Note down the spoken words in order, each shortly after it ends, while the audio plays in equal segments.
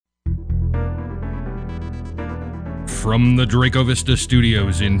From the Draco Vista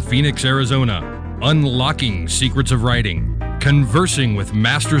Studios in Phoenix, Arizona, unlocking secrets of writing, conversing with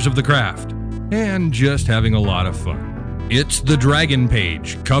masters of the craft, and just having a lot of fun. It's The Dragon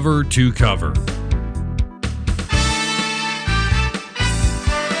Page, cover to cover.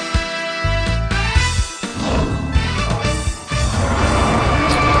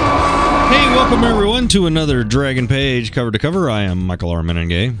 Hey, welcome everyone to another Dragon Page, cover to cover. I am Michael R.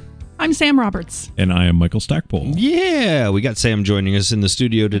 Menengay. I'm Sam Roberts. And I am Michael Stackpole. Yeah, we got Sam joining us in the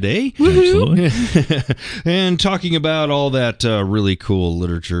studio today. Absolutely. And talking about all that really cool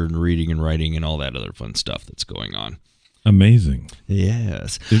literature and reading and writing and all that other fun stuff that's going on. Amazing.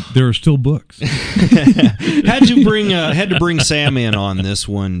 Yes. There are still books. had to bring Sam in on this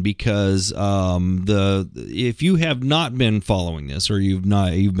one because if you have not been following this, or you've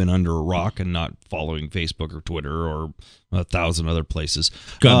been under a rock and not following Facebook or Twitter or 1,000 other places.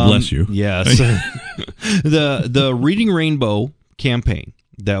 God bless you. Yes. the Reading Rainbow campaign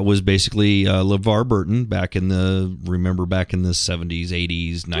that was basically LeVar Burton back in the 70s,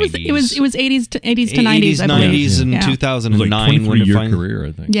 80s, 90s. It was 80s to 90s, I 90s, believe. and 2009 it was like when it 23-year career,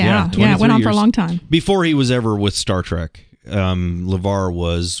 I think. Yeah, it went on for a long time. Before he was ever with Star Trek. LeVar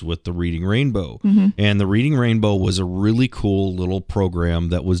was with the Reading Rainbow. Mm-hmm. And the Reading Rainbow was a really cool little program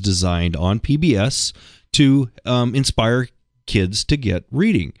that was designed on PBS to inspire kids to get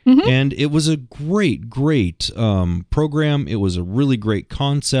reading. Mm-hmm. And it was a great program. It was a really great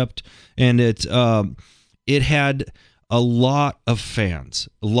concept, and it had a lot of fans.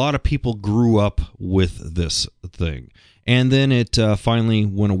 A lot of people grew up with this thing. And then it finally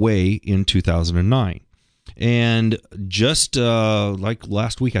went away in 2009. And just like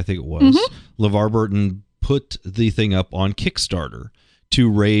last week, I think it was, LeVar Burton put the thing up on Kickstarter to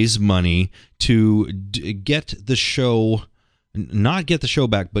raise money to get the show, not get the show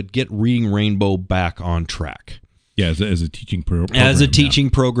back, but get Reading Rainbow back on track. Yeah, as a teaching program. As a teaching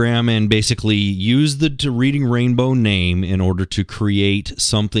program, and basically use the Reading Rainbow name in order to create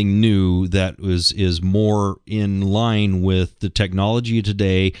something new that is more in line with the technology of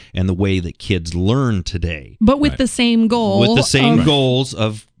today and the way that kids learn today. But with the same goal. With the same goals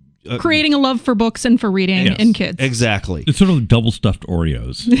of creating a love for books and for reading in kids. Exactly. It's sort of double stuffed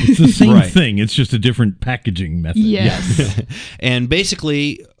Oreos. It's the same thing. It's just a different packaging method. Yes. And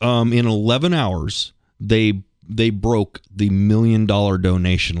basically, in 11 hours, they broke the $1 million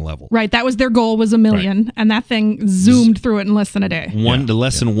donation level. Right. That was their goal, was $1 million. Right. And that thing zoomed through it in less than a day.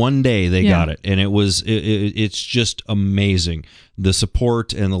 Less than one day they got it. And it's just amazing. The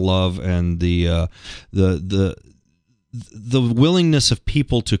support and the love and the willingness of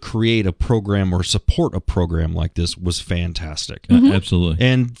people to create a program or support a program like this was fantastic. Absolutely.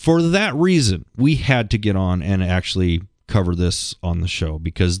 And for that reason, we had to get on and actually cover this on the show,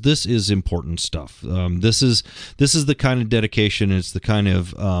 because this is important stuff. This is the kind of dedication, it's the kind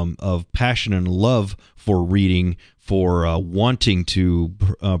of passion and love for reading, for wanting to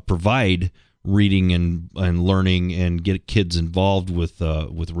provide reading and learning and get kids involved with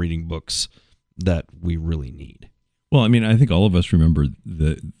reading books that we really need. Well, I mean, I think all of us remember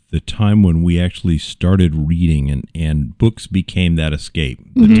the time when we actually started reading and books became that escape.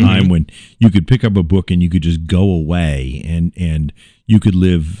 The time when you could pick up a book and you could just go away and you could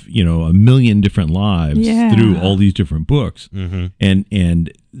live, a million different lives through all these different books.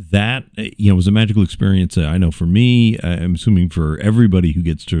 And that, was a magical experience. I know for me, I'm assuming for everybody who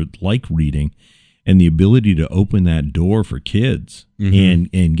gets to like reading, and the ability to open that door for kids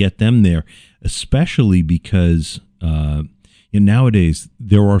and get them there, especially because nowadays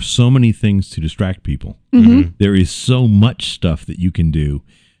there are so many things to distract people. There is so much stuff that you can do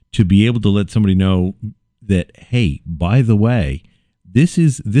to be able to let somebody know that, hey, by the way, this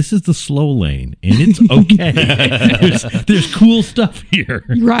is the slow lane, and it's okay. there's cool stuff here,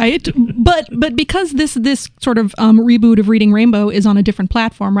 right? But because this sort of reboot of Reading Rainbow is on a different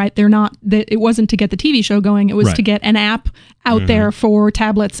platform, right? It wasn't to get the TV show going; it was to get an app out there for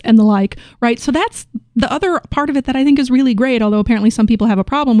tablets and the like, right? So that's the other part of it that I think is really great, although apparently some people have a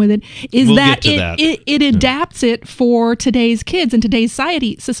problem with it, is it adapts it for today's kids and today's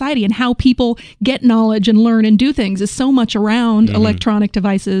society, and how people get knowledge and learn and do things is so much around electronic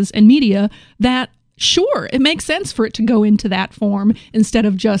devices and media that, sure, it makes sense for it to go into that form instead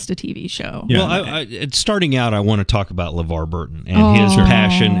of just a TV show. Yeah. Well, starting out, I want to talk about LeVar Burton and his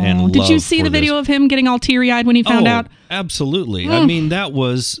passion and love. Did you see the video of him getting all teary-eyed when he found out? Absolutely. I mean,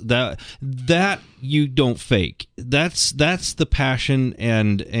 that you don't fake. That's the passion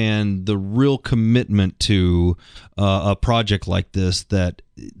and the real commitment to a project like this that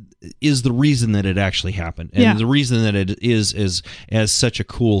is the reason that it actually happened, and the reason that it is as such a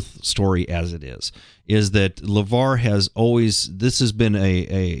cool story as it is that LeVar has always, this has been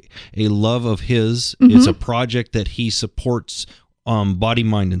a love of his. It's a project that he supports, body,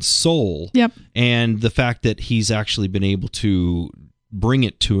 mind, and soul. Yep. And the fact that he's actually been able to bring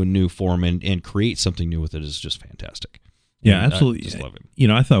it to a new form and create something new with it is just fantastic. Yeah, absolutely. I just love it. You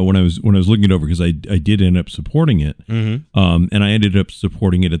know, I thought when I was looking it over, because I did end up supporting it, and I ended up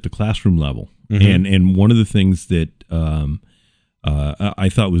supporting it at the classroom level. And one of the things that I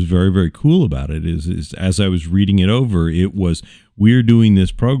thought was very, very cool about it is as I was reading it over, it was, we're doing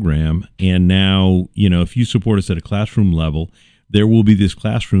this program, and now, you know, if you support us at a classroom level, there will be this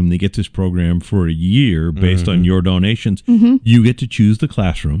classroom. They get this program for a year based on your donations. You get to choose the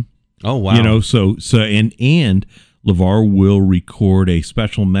classroom. Oh, wow. You know, so and LeVar will record a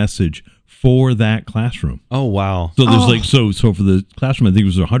special message for that classroom. Oh, wow. So there's like, so for the classroom, I think it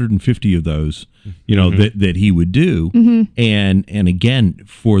was 150 of those, you know, that he would do. And again,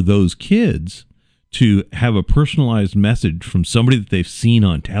 for those kids to have a personalized message from somebody that they've seen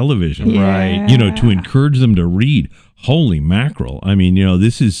on television, right? You know, to encourage them to read. Holy mackerel. I mean, you know,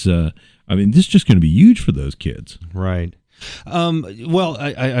 this is, this is just going to be huge for those kids. Right. Well,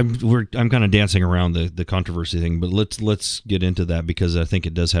 I'm kind of dancing around the controversy thing, but let's get into that, because I think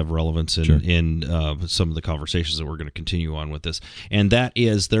it does have relevance in some of the conversations that we're going to continue on with this. And that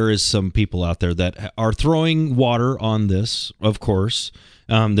is, there is some people out there that are throwing water on this, of course.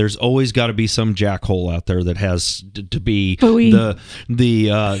 There's always got to be some jackhole out there that has to be the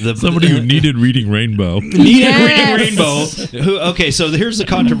somebody who needed Reading Rainbow. Reading Rainbow. Okay, so here's the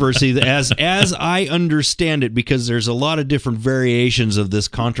controversy as I understand it, because there's a lot of different variations of this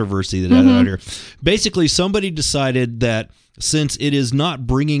controversy that out here. Basically, somebody decided that since it is not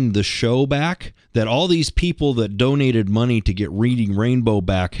bringing the show back, that all these people that donated money to get Reading Rainbow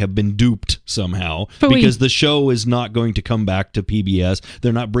back have been duped somehow, because the show is not going to come back to PBS.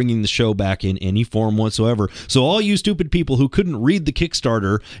 They're not bringing the show back in any form whatsoever. So all you stupid people who couldn't read the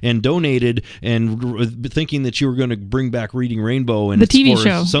Kickstarter and donated and thinking that you were going to bring back Reading Rainbow and the TV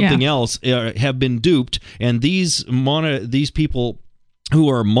show, something else have been duped. And these people who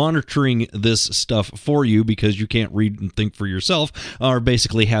are monitoring this stuff for you, because you can't read and think for yourself, are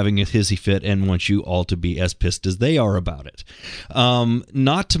basically having a hissy fit and want you all to be as pissed as they are about it.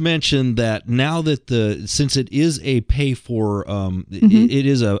 Not to mention that now that since it is a pay for, it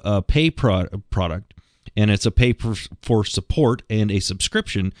is a pay product, and it's a pay for support and a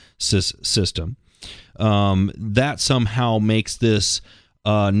subscription system, that somehow makes this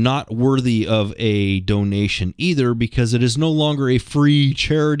not worthy of a donation either, because it is no longer a free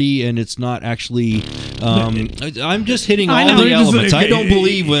charity, and it's not actually I'm just hitting all the elements. I don't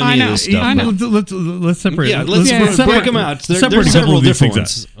believe any of this stuff. Let's separate. Yeah, let's break them out. There's several different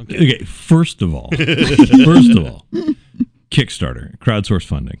ones. Okay, first of all, Kickstarter, crowdsource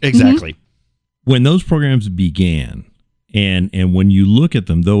funding. Exactly. When those programs began, and when you look at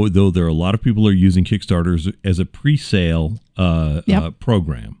them, though there are a lot of people are using Kickstarter as a pre-sale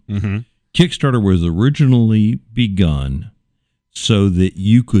program. Kickstarter was originally begun so that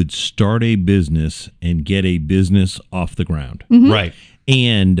you could start a business and get a business off the ground. Right.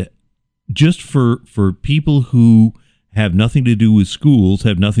 And just for people who have nothing to do with schools,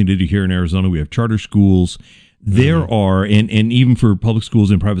 have nothing to do here in Arizona, we have charter schools. There are, and even for public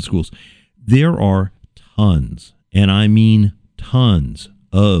schools and private schools, there are tons, and I mean tons,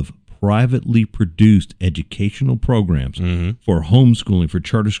 of privately produced educational programs for homeschooling, for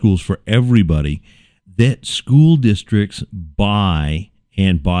charter schools, for everybody, that school districts buy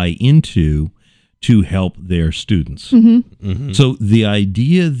into to help their students. So the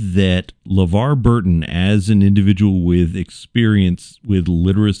idea that LeVar Burton, as an individual with experience with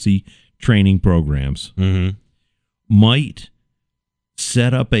literacy training programs, might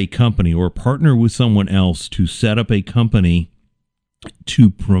set up a company or partner with someone else to set up a company to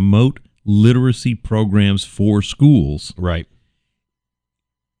promote literacy programs for schools. Right.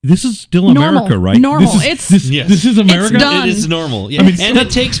 This is still America, right? Normal. This is America. It's done. It is normal. Yeah. And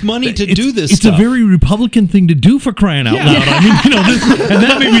it takes money to do this stuff. It's a very Republican thing to do, for crying out loud. I mean, and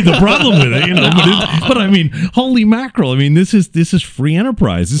that may be the problem with it, but I mean, holy mackerel. I mean, this is free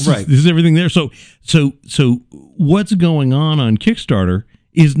enterprise. This is everything there. So what's going on Kickstarter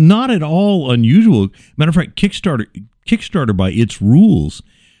is not at all unusual. Matter of fact, Kickstarter by its rules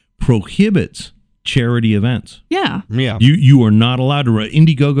prohibits charity events. Yeah. Yeah. You are not allowed to run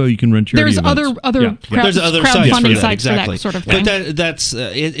Indiegogo. You can run charity There's events. other There's other sites for crowdfunding that, sites exactly. for that sort of thing. But that's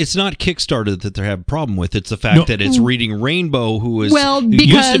it's not Kickstarter that they have a problem with. It's the fact that it's Reading Rainbow, who is Well, who used to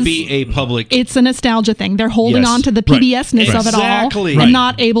because be a public. It's a nostalgia thing. They're holding Yes. on to the Right. PBS-ness of it all Exactly. and Right.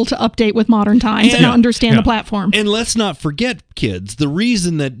 not able to update with modern times and Yeah. understand Yeah. the platform. And let's not forget, kids, the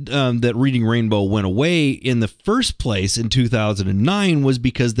reason that that Reading Rainbow went away in the first place in 2009 was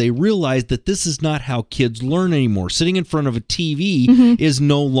because they realized that this is not how kids learn anymore. Sitting in front of a TV is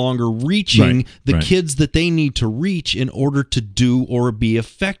no longer reaching Right, the right. kids that they need to reach in order to do or be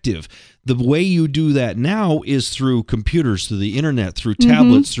effective. The way you do that now is through computers, through the internet, through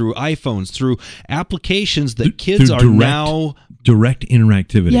tablets, through iPhones, through applications that kids Through are now direct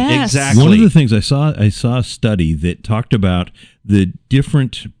interactivity. Yes. exactly. One of the things I saw a study that talked about the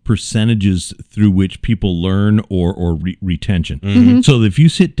different percentages through which people learn or retention. So if you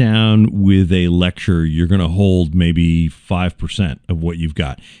sit down with a lecture, you're going to hold maybe 5% of what you've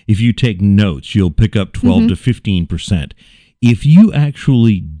got. If you take notes, you'll pick up 12 to 15%. If you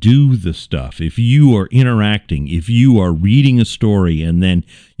actually do the stuff, if you are interacting, if you are reading a story and then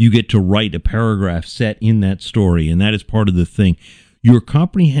you get to write a paragraph set in that story, and that is part of the thing, your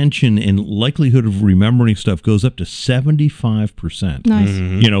comprehension and likelihood of remembering stuff goes up to 75%.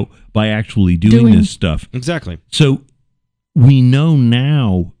 Nice. By actually doing this stuff. Exactly. So we know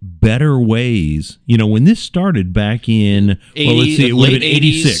now better ways. When this started back in, let's see, it would have been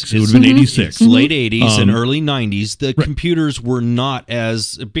 86. It would have been 86. Late 80s and early 90s, the computers were not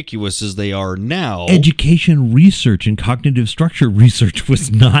as ubiquitous as they are now. Education research and cognitive structure research was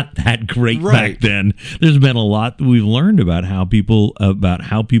not that great back then. There's been a lot that we've learned about how people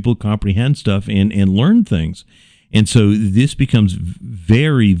comprehend stuff and learn things. And so this becomes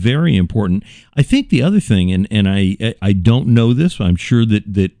very, very important. I think the other thing, and I don't know this, but I'm sure that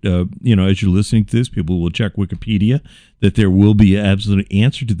as you're listening to this, people will check Wikipedia, that there will be an absolute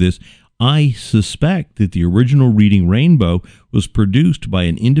answer to this. I suspect that the original Reading Rainbow was produced by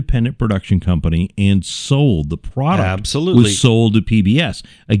an independent production company and sold. The product Absolutely. was sold to PBS.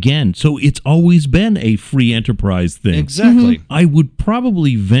 Again, so it's always been a free enterprise thing. Exactly. I would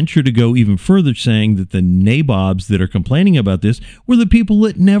probably venture to go even further, saying that the nabobs that are complaining about this were the people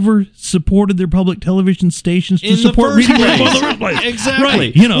that never supported their public television stations to In the support first Reading Rainbow in the place. first place.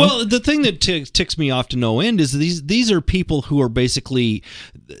 Exactly. Right, Well, the thing that ticks me off to no end is these are people who are basically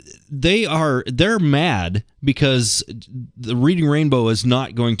they're mad because the Reading Rainbow is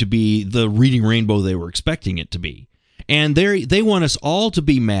not going to be the Reading Rainbow they were expecting it to be. And they want us all to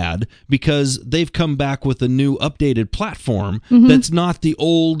be mad because they've come back with a new updated platform that's not the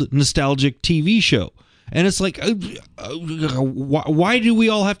old nostalgic TV show. And it's like, why do we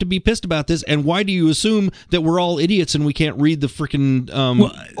all have to be pissed about this? And why do you assume that we're all idiots and we can't read the freaking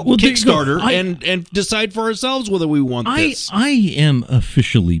Kickstarter and decide for ourselves whether we want this? I am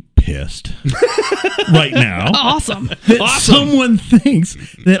officially pissed right now. Awesome. That someone thinks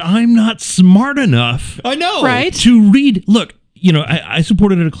that I'm not smart enough I know. Right? to read. Look, I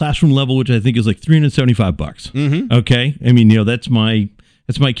supported at a classroom level, which I think is like $375. Mm-hmm. Okay, I mean, that's my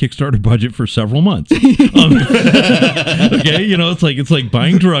Kickstarter budget for several months. Okay, it's like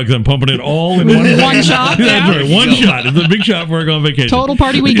buying drugs. I'm pumping it all in One shot. That's right, one shot. It's a big shot before I go on vacation. Total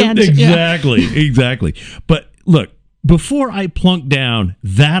party weekend. Exactly. But look, before I plunk down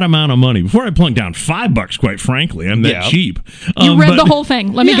that amount of money, before I plunk down $5, quite frankly, I'm that cheap. You read the whole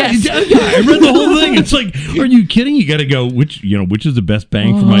thing. Let me guess. Yeah, I read the whole thing. It's like, are you kidding? You got to go, which is the best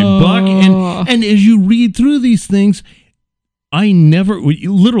bang for my buck? And as you read through these things, I never,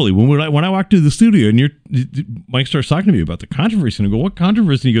 literally, when I walked to the studio and Mike starts talking to me about the controversy, and I go, what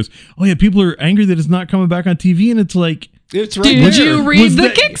controversy? And he goes, oh yeah, people are angry that it's not coming back on TV, and it's like, It's right Did there. you read the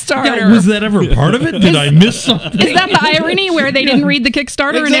Kickstarter? Yeah, was that ever part of it? Did I miss something? Is that the irony where they didn't read the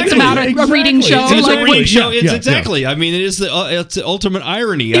Kickstarter and it's about a reading show? It's a reading show. Yeah, It's yeah, exactly. I mean, it's the ultimate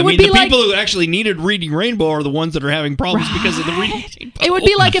irony. I would mean, be the like- people who actually needed Reading Rainbow are the ones that are having problems because of the Reading Rainbow. It would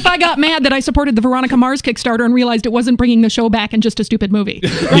be like if I got mad that I supported the Veronica Mars Kickstarter and realized it wasn't bringing the show back and just a stupid movie.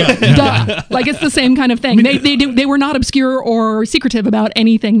 Duh. Like it's the same kind of thing. They were not obscure or secretive about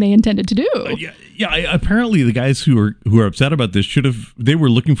anything they intended to do. Apparently, the guys who are upset about this they were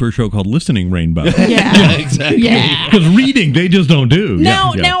looking for a show called Listening Rainbow. Yeah, exactly. Yeah. Because reading, they just don't do.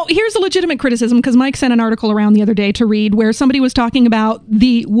 Now, here's a legitimate criticism because Mike sent an article around the other day to read where somebody was talking about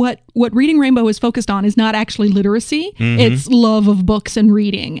what Reading Rainbow is focused on is not actually literacy. Mm-hmm. It's love of books and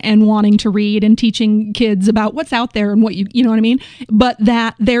reading and wanting to read and teaching kids about what's out there and what you know what I mean? But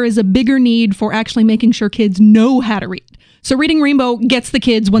that there is a bigger need for actually making sure kids know how to read. So Reading Rainbow gets the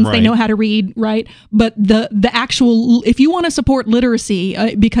kids once they know how to read, right? But the actual, if you want to support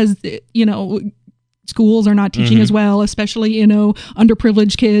literacy, because, schools are not teaching as well, especially,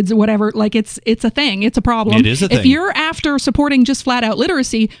 underprivileged kids or whatever. Like it's a thing. It's a problem. It is a thing. If you're after supporting just flat out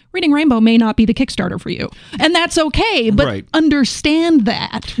literacy, Reading Rainbow may not be the Kickstarter for you. And that's okay, but understand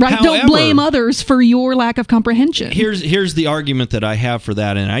that, right? However, don't blame others for your lack of comprehension. Here's the argument that I have for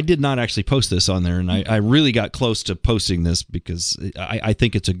that, and I did not actually post this on there, and I really got close to posting this because I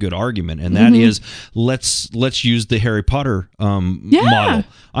think it's a good argument, and that is let's use the Harry Potter model.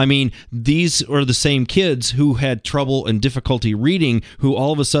 I mean, these are the same kids who had trouble and difficulty reading, who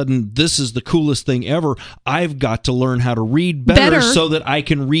all of a sudden, this is the coolest thing ever. I've got to learn how to read better so that I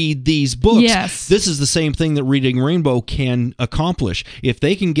can read these books. Yes. This is the same thing that Reading Rainbow can accomplish. If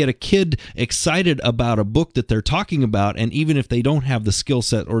they can get a kid excited about a book that they're talking about, and even if they don't have the skill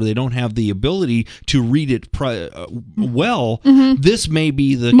set or they don't have the ability to read it this may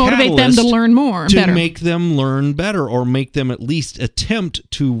be the motivate them catalyst to learn more, to better. make them learn better, or make them at least attempt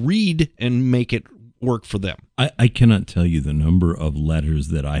to read and make it work for them. I cannot tell you the number of letters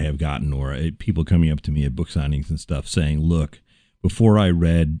that I have gotten, or people coming up to me at book signings and stuff saying, look, before I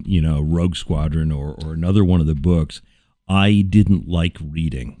read, Rogue Squadron or another one of the books, I didn't like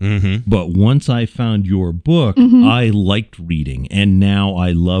reading. But once I found your book, I liked reading, and now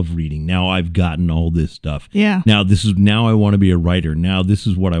I love reading. Now I've gotten all this stuff. Yeah. Now I want to be a writer. Now this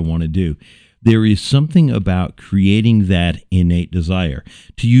is what I want to do. There is something about creating that innate desire.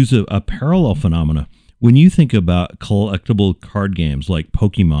 To use a parallel phenomena, when you think about collectible card games like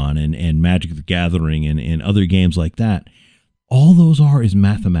Pokemon and Magic the Gathering and other games like that, all those is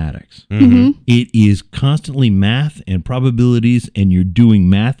mathematics. It is constantly math and probabilities, and you're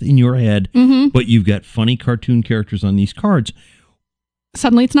doing math in your head, but you've got funny cartoon characters on these cards.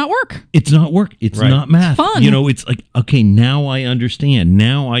 Suddenly it's not work. It's not work. It's not math. It's fun. It's like, okay, now I understand.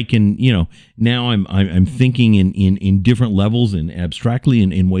 Now I can, now I'm thinking in different levels and abstractly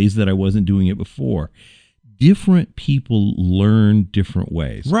in ways that I wasn't doing it before. Different people learn different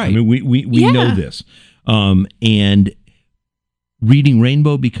ways. Right. I mean, we know this. And Reading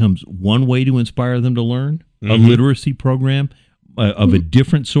Rainbow becomes one way to inspire them to learn. A literacy program of a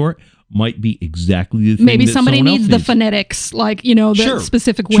different sort might be exactly the thing. Maybe that somebody someone needs else the phonetics, like, the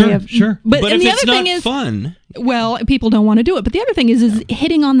specific way of. But and if the it's other not thing is fun, well, people don't want to do it. But the other thing is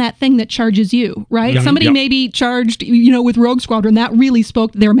hitting on that thing that charges you, right? Yeah. Somebody Yep. may be charged, with Rogue Squadron. That really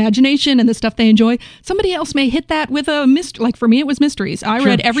spoke to their imagination and the stuff they enjoy. Somebody else may hit that with a mystery. Like for me, it was mysteries. I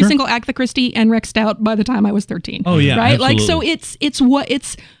read every single Agatha Christie and Rex Stout by the time I was 13. Oh yeah, right. absolutely. Like so,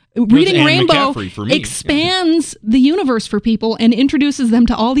 it's Reading Anne Rainbow McCaffrey for me. expands the universe for people and introduces them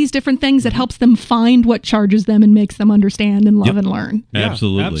to all these different things that helps them find what charges them and makes them understand and love and learn. Yeah,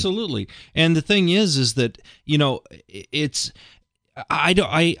 Absolutely. absolutely. And the thing is that it's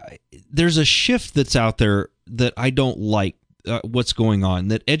there's a shift that's out there that I don't like. What's going on,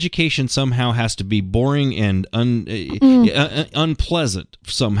 that education somehow has to be boring and unpleasant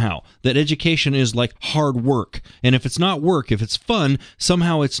somehow, that education is like hard work, and if it's not work, if it's fun,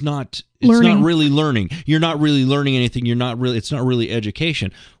 somehow it's not really learning. You're not really learning anything. It's not really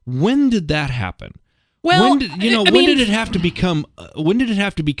education. When did that happen? Well, when did it have to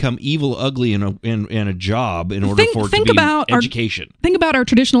become evil, ugly, and a job in order for it to be education? Think about our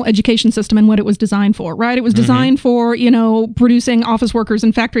traditional education system and what it was designed for, right? It was designed for, producing office workers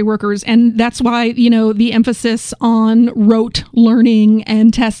and factory workers, and that's why, the emphasis on rote learning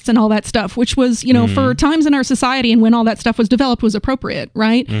and tests and all that stuff, which was, for times in our society and when all that stuff was developed was appropriate,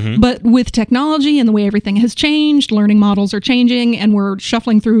 right? But with technology and the way everything has changed, learning models are changing, and we're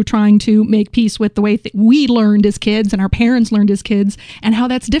shuffling through trying to make peace with the way we learned as kids and our parents learned as kids, and how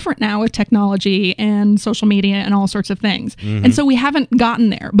that's different now with technology and social media and all sorts of things. And so we haven't gotten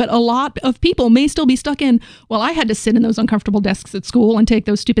there. But a lot of people may still be stuck in, well, I had to sit in those uncomfortable desks at school and take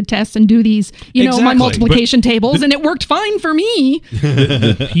those stupid tests and do these, my multiplication tables, and it worked fine for me.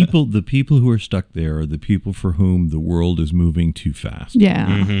 The people who are stuck there are the people for whom the world is moving too fast.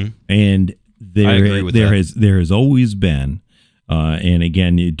 Yeah. And I agree with that. there has always been, and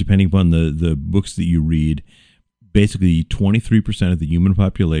again, depending upon the books that you read, basically 23% of the human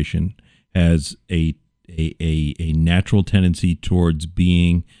population has a natural tendency towards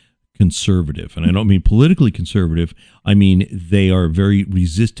being conservative. And I don't mean politically conservative. I mean they are very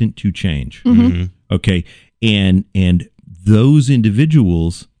resistant to change. Okay? And those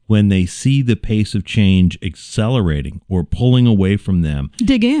individuals, when they see the pace of change accelerating or pulling away from them,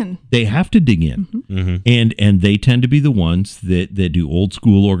 dig in. They have to dig in. And they tend to be the ones that do old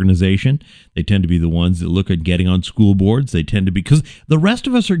school organization. They tend to be the ones that look at getting on school boards. They tend to be, because the rest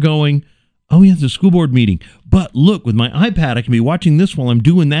of us are going, oh, yeah, it's a school board meeting. But look, with my iPad, I can be watching this while I'm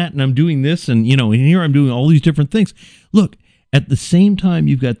doing that, and I'm doing this, and, and here I'm doing all these different things. Look, At the same time,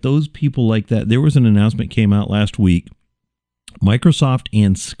 you've got those people like that. There was an announcement came out last week. Microsoft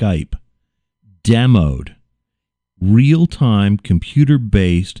and Skype demoed real-time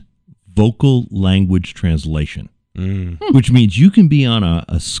computer-based vocal language translation, which means you can be on a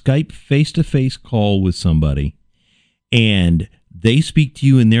Skype face-to-face call with somebody and they speak to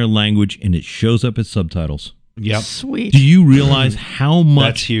you in their language and it shows up as subtitles. Yep. Sweet. Do you realize how much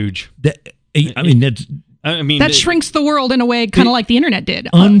That's huge. That shrinks the world in a way kind of like the internet did.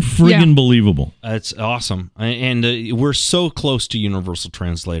 Unfriggin' believable. It's awesome. And we're so close to universal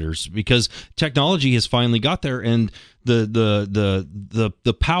translators because technology has finally got there, and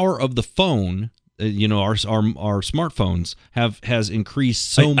the power of the phone, our smartphones has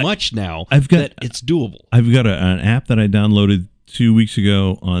increased so much now that it's doable. I've got an app that I downloaded 2 weeks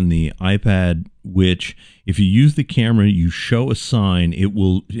ago on the iPad, which if you use the camera, you show a sign, it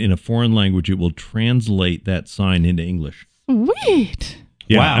will, in a foreign language, it will translate that sign into English. Sweet.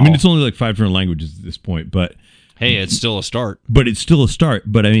 Yeah, Wow. I mean, it's only like 5 different languages at this point, but Hey, it's still a start. But it's still a start.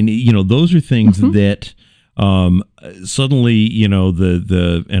 But I mean, those are things that suddenly, and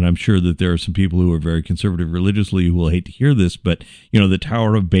I'm sure that there are some people who are very conservative religiously who will hate to hear this, but the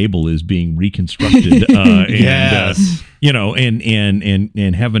Tower of Babel is being reconstructed, Yes.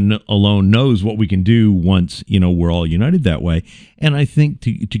 and heaven alone knows what we can do once we're all united that way. And I think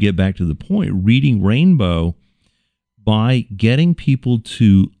to get back to the point, reading Rainbow, by getting people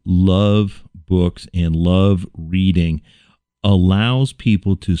to love books and love reading, allows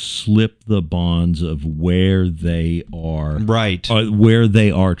people to slip the bonds of where they are, Right. Where they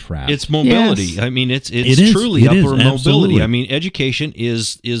are trapped. It's mobility. Yes. I mean, it's It is. truly It is, upper mobility. absolutely. I mean, education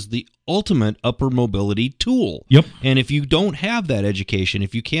is the ultimate upper mobility tool. Yep. And if you don't have that education,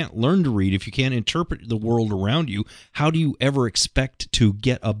 if you can't learn to read, if you can't interpret the world around you, how do you ever expect to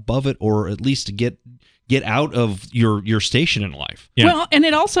get above it, or at least to get out of your station in life? Yeah. Well, and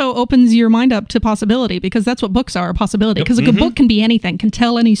it also opens your mind up to possibility, because that's what books are, a possibility. Because a book can be anything, can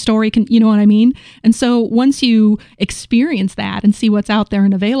tell any story, you know what I mean? And so once you experience that and see what's out there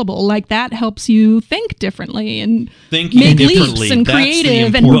and available, like that helps you think differently and Thinking make differently. leaps and That's the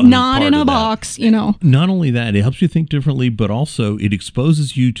creative important and not part in a of that. box, Not only that, it helps you think differently, but also it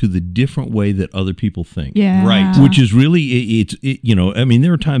exposes you to the different way that other people think. Yeah. Right. Which is really, I mean,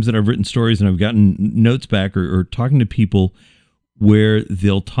 there are times that I've written stories and I've gotten notes back or talking to people where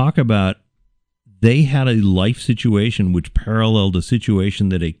they'll talk about they had a life situation which paralleled a situation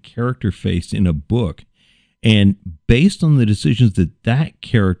that a character faced in a book. And based on the decisions that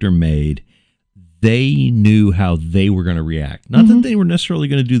character made, they knew how they were going to react. Not that they were necessarily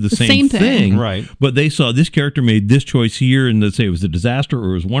going to do the same thing, Right. but they saw this character made this choice here, and let's say it was a disaster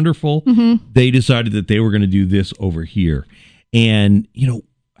or it was wonderful. They decided that they were going to do this over here. And,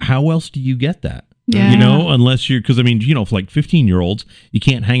 how else do you get that? Yeah. Unless you're, because I mean, for like 15-year-olds, you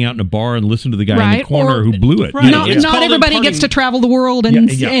can't hang out in a bar and listen to the guy in the Right, corner or- who blew it. Right. Not It's called everybody imparting- gets to travel the world and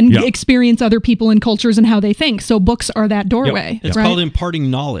Yeah. experience other people and cultures and how they think. So books are that doorway. It's right? called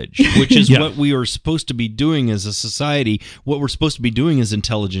imparting knowledge, which is Yeah. what we are supposed to be doing as a society, what we're supposed to be doing as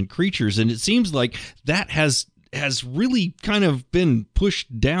intelligent creatures. And it seems like that has really kind of been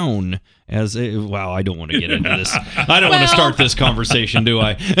pushed down as a, wow, I don't want to get into this. I don't want to start this conversation, do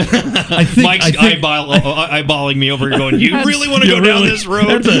I? Mike's eyeballing me over here going, you really want to go down this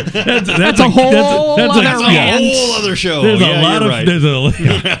road? That's a whole other That's a rant. whole other show. There's Yeah, a lot you're of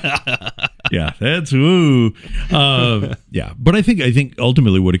right. yeah, that's woo. Yeah, but I think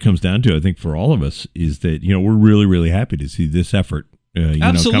ultimately what it comes down to, I think for all of us, is that we're really, really happy to see this effort. Coming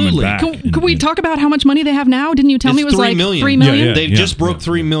Absolutely. back. Could we talk about how much money they have now? Didn't you tell me it was 3 like million. 3 million? Yeah, They just broke yeah.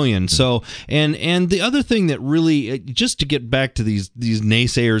 3 million. So, and the other thing that really, just to get back to these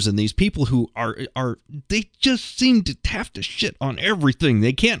naysayers and these people who are they just seem to have to shit on everything.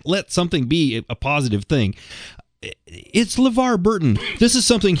 They can't let something be a positive thing. It's LeVar Burton. This is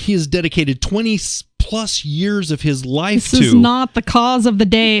something he has dedicated 20 plus years of his life This to. is not the cause of the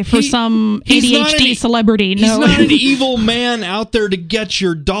day for some he's not ADHD an- celebrity. He's No. not an evil man out there to get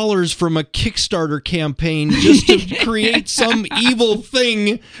your dollars from a Kickstarter campaign just to create some evil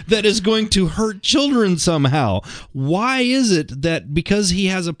thing that is going to hurt children somehow. Why is it that because he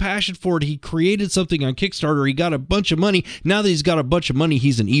has a passion for it, he created something on Kickstarter, he got a bunch of money, now that he's got a bunch of money,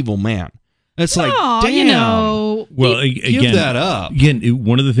 he's an evil man? It's like, Aw, damn. Well, Give again, that up.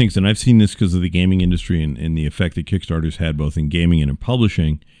 One of the things, and I've seen this because of the gaming industry and the effect that Kickstarter's had both in gaming and in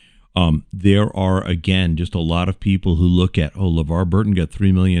publishing, there are, again, just a lot of people who look at, LeVar Burton got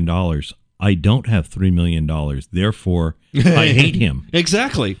 $3 million. I don't have $3 million. Therefore, I hate him.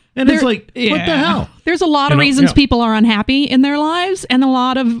 Exactly. And it's like, what the hell? There's a lot of reasons people are unhappy in their lives, and a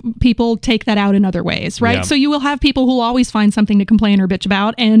lot of people take that out in other ways, right? Yeah. So you will have people who always find something to complain or bitch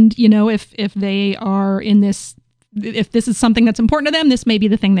about, and if they are in this, if this is something that's important to them, this may be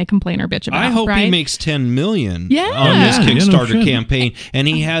the thing they complain or bitch about. I hope right? he makes $10 million Yeah. on this Yeah, Kickstarter campaign, and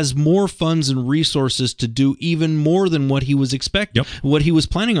he has more funds and resources to do even more than what he was expecting, what he was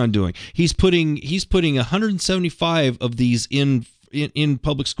planning on doing. He's putting 175 of these in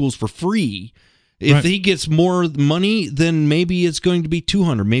public schools for free. If he gets more money, then maybe it's going to be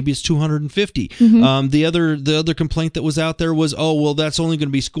 200. Maybe it's 250. The other complaint that was out there was, that's only going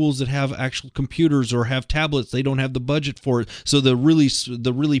to be schools that have actual computers or have tablets. They don't have the budget for it, so the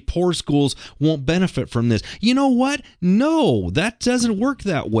really poor schools won't benefit from this. You know what? No, that doesn't work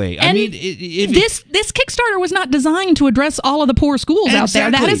that way. And I mean, this Kickstarter was not designed to address all of the poor schools out there.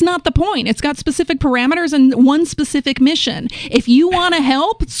 That is not the point. It's got specific parameters and one specific mission. If you want to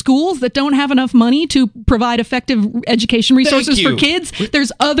help schools that don't have enough money to provide effective education resources for kids, there's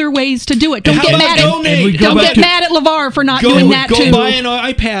other ways to do it. Don't get mad at LeVar for not doing that too. Go buy an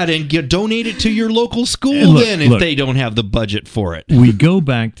iPad and donate it to your local school if they don't have the budget for it. We go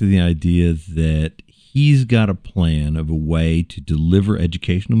back to the idea that he's got a plan of a way to deliver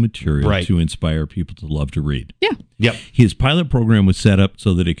educational material to inspire people to love to read. Yeah. Yep. His pilot program was set up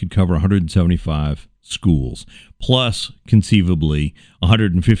so that it could cover 175 schools, plus conceivably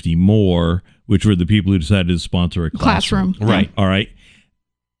 150 more, which were the people who decided to sponsor a classroom. Right. All right.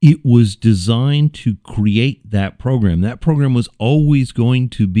 It was designed to create that program. That program was always going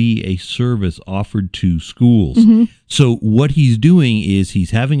to be a service offered to schools. So what he's doing is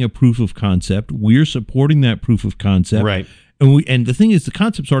he's having a proof of concept. We're supporting that proof of concept. Right. And the thing is, the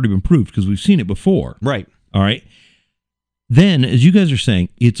concept's already been proved because we've seen it before. Right. All right. Then, as you guys are saying,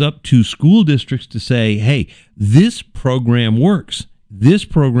 it's up to school districts to say, hey, this program works. This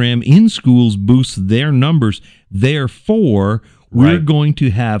program in schools boosts their numbers. Therefore, we're going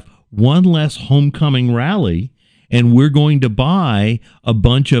to have one less homecoming rally, and we're going to buy a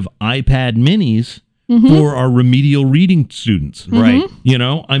bunch of iPad minis for our remedial reading students. Right. You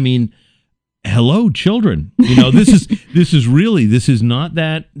know, I mean, hello, children. You know, this is not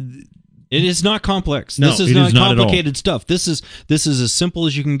that. It is not complex. No, this is it not is not complicated stuff. This is as simple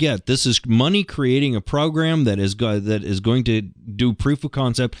as you can get. This is money creating a program that is going to do proof of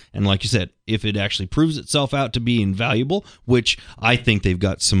concept, and like you said, if it actually proves itself out to be invaluable, which I think they've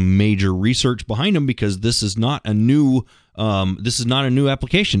got some major research behind them, because this is not a new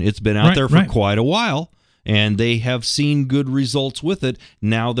application. It's been out there for quite a while. And they have seen good results with it.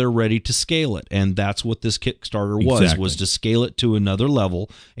 Now they're ready to scale it. And that's what this Kickstarter was to scale it to another level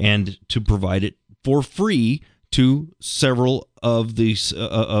and to provide it for free to several of these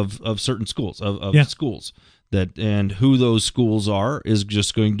of certain schools, schools. And who those schools are is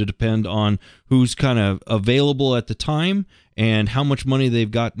just going to depend on who's kind of available at the time and how much money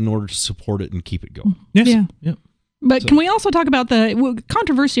they've got in order to support it and keep it going. Yes. Yeah. But can we also talk about the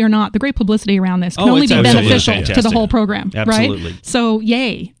controversy or not? The great publicity around this can only be beneficial to the whole program, absolutely. Right? So,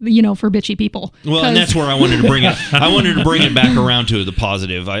 yay, for bitchy people. Well, and that's where I wanted to bring it. I wanted to bring it back around to the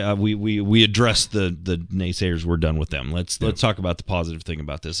positive. We addressed the naysayers. We're done with them. Let's talk about the positive thing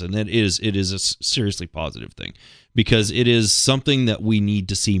about this, and it is a seriously positive thing, because it is something that we need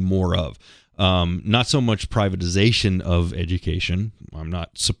to see more of. Not so much privatization of education. I'm not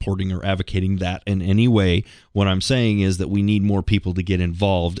supporting or advocating that in any way. What I'm saying is that we need more people to get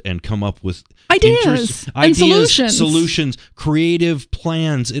involved and come up with ideas, solutions, creative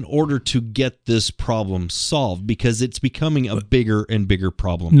plans in order to get this problem solved, because it's becoming a bigger and bigger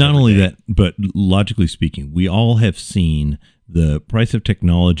problem. Not only that, but logically speaking, we all have seen the price of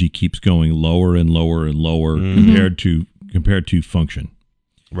technology keeps going lower and lower and lower compared to function.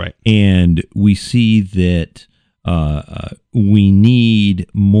 Right. And we see that we need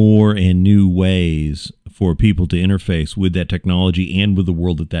more and new ways for people to interface with that technology and with the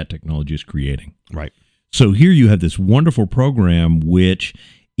world that technology is creating. Right. So here you have this wonderful program, which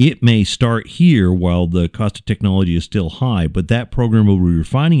it may start here while the cost of technology is still high, but that program will be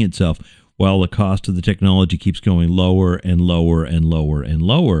refining itself while the cost of the technology keeps going lower and lower and lower and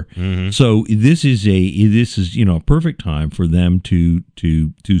lower. So this is a perfect time for them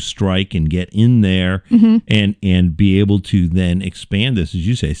to strike and get in there and be able to then expand this, as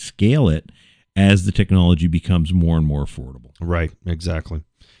you say, scale it as the technology becomes more and more affordable. Right, exactly.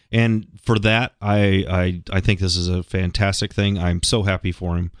 And for that, I think this is a fantastic thing. I'm so happy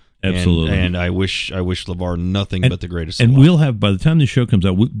for him. Absolutely. And I wish LeVar nothing but the greatest. And of luck. we'll have, by the time the show comes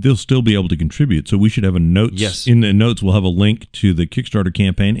out, they'll still be able to contribute. So we should have a notes. Yes. In the notes, we'll have a link to the Kickstarter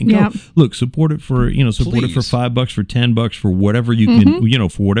campaign and Yep. go look, support it for support it for Please. $5, for $10, for whatever you can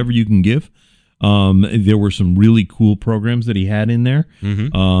for whatever you can give. There were some really cool programs that he had in there.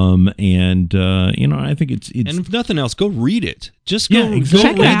 I think it's and if nothing else, go read it. Just go, Yeah,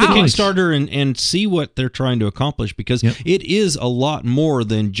 exactly. go read Check it the out. Kickstarter and see what they're trying to accomplish, because it is a lot more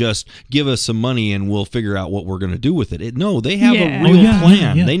than just give us some money and we'll figure out what we're going to do with it. No, they have Yeah. a real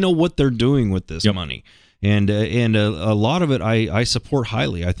plan. Yeah. They know what they're doing with this Yep. money. And a lot of it I support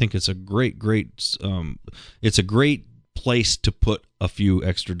highly. I think it's a great place to put a few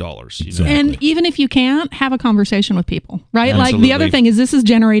extra dollars. Exactly. And even if you can't, have a conversation with people, right? Like Absolutely. the other thing is this is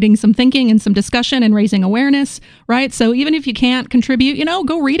generating some thinking and some discussion and raising awareness, right? So even if you can't contribute,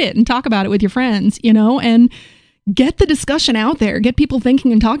 go read it and talk about it with your friends, and get the discussion out there, get people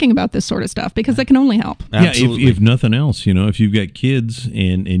thinking and talking about this sort of stuff, because that can only help. Absolutely. Yeah, if nothing else, if you've got kids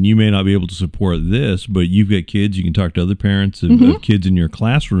and you may not be able to support this, but you've got kids, you can talk to other parents of kids in your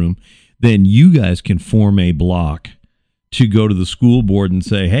classroom, then you guys can form a block to go to the school board and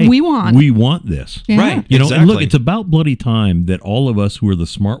say, hey, We want this. Yeah. Right. And Exactly. look, it's about bloody time that all of us who are the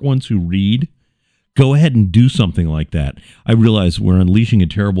smart ones who read go ahead and do something like that. I realize we're unleashing a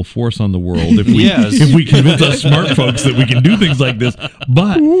terrible force on the world if we, Yes. if we convince us smart folks that we can do things like this.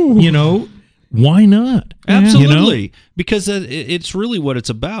 But, why not? Absolutely, because it's really what it's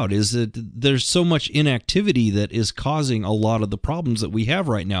about, is that there's so much inactivity that is causing a lot of the problems that we have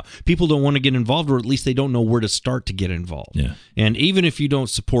right now. People don't want to get involved, or at least they don't know where to start to get involved. Yeah. And even if you don't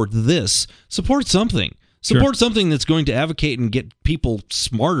support this, support something. Support something that's going to advocate and get people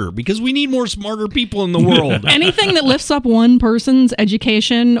smarter, because we need more smarter people in the world. Anything that lifts up one person's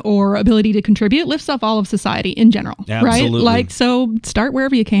education or ability to contribute lifts up all of society in general, Absolutely. right? So start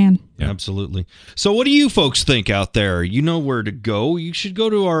wherever you can. Absolutely. So what do you folks think out there? You know where to go. You should go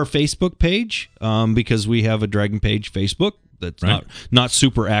to our Facebook page, because we have a Dragon Page Facebook. That's not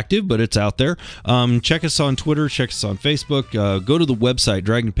super active, but it's out there. Check us on Twitter. Check us on Facebook. Go to the website,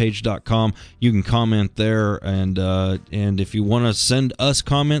 dragonpage.com. You can comment there. And if you want to send us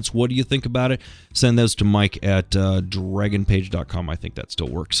comments, what do you think about it? Send those to Mike at dragonpage.com. I think that still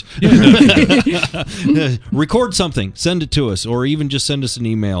works. Record something. Send it to us, or even just send us an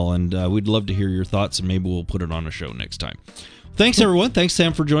email. And we'd love to hear your thoughts, and maybe we'll put it on a show next time. Thanks, everyone. Thanks,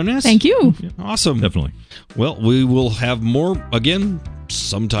 Sam, for joining us. Thank you. Awesome. Definitely. Well, we will have more again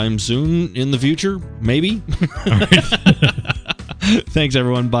sometime soon in the future, maybe. Thanks,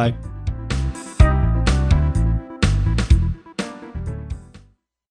 everyone. Bye.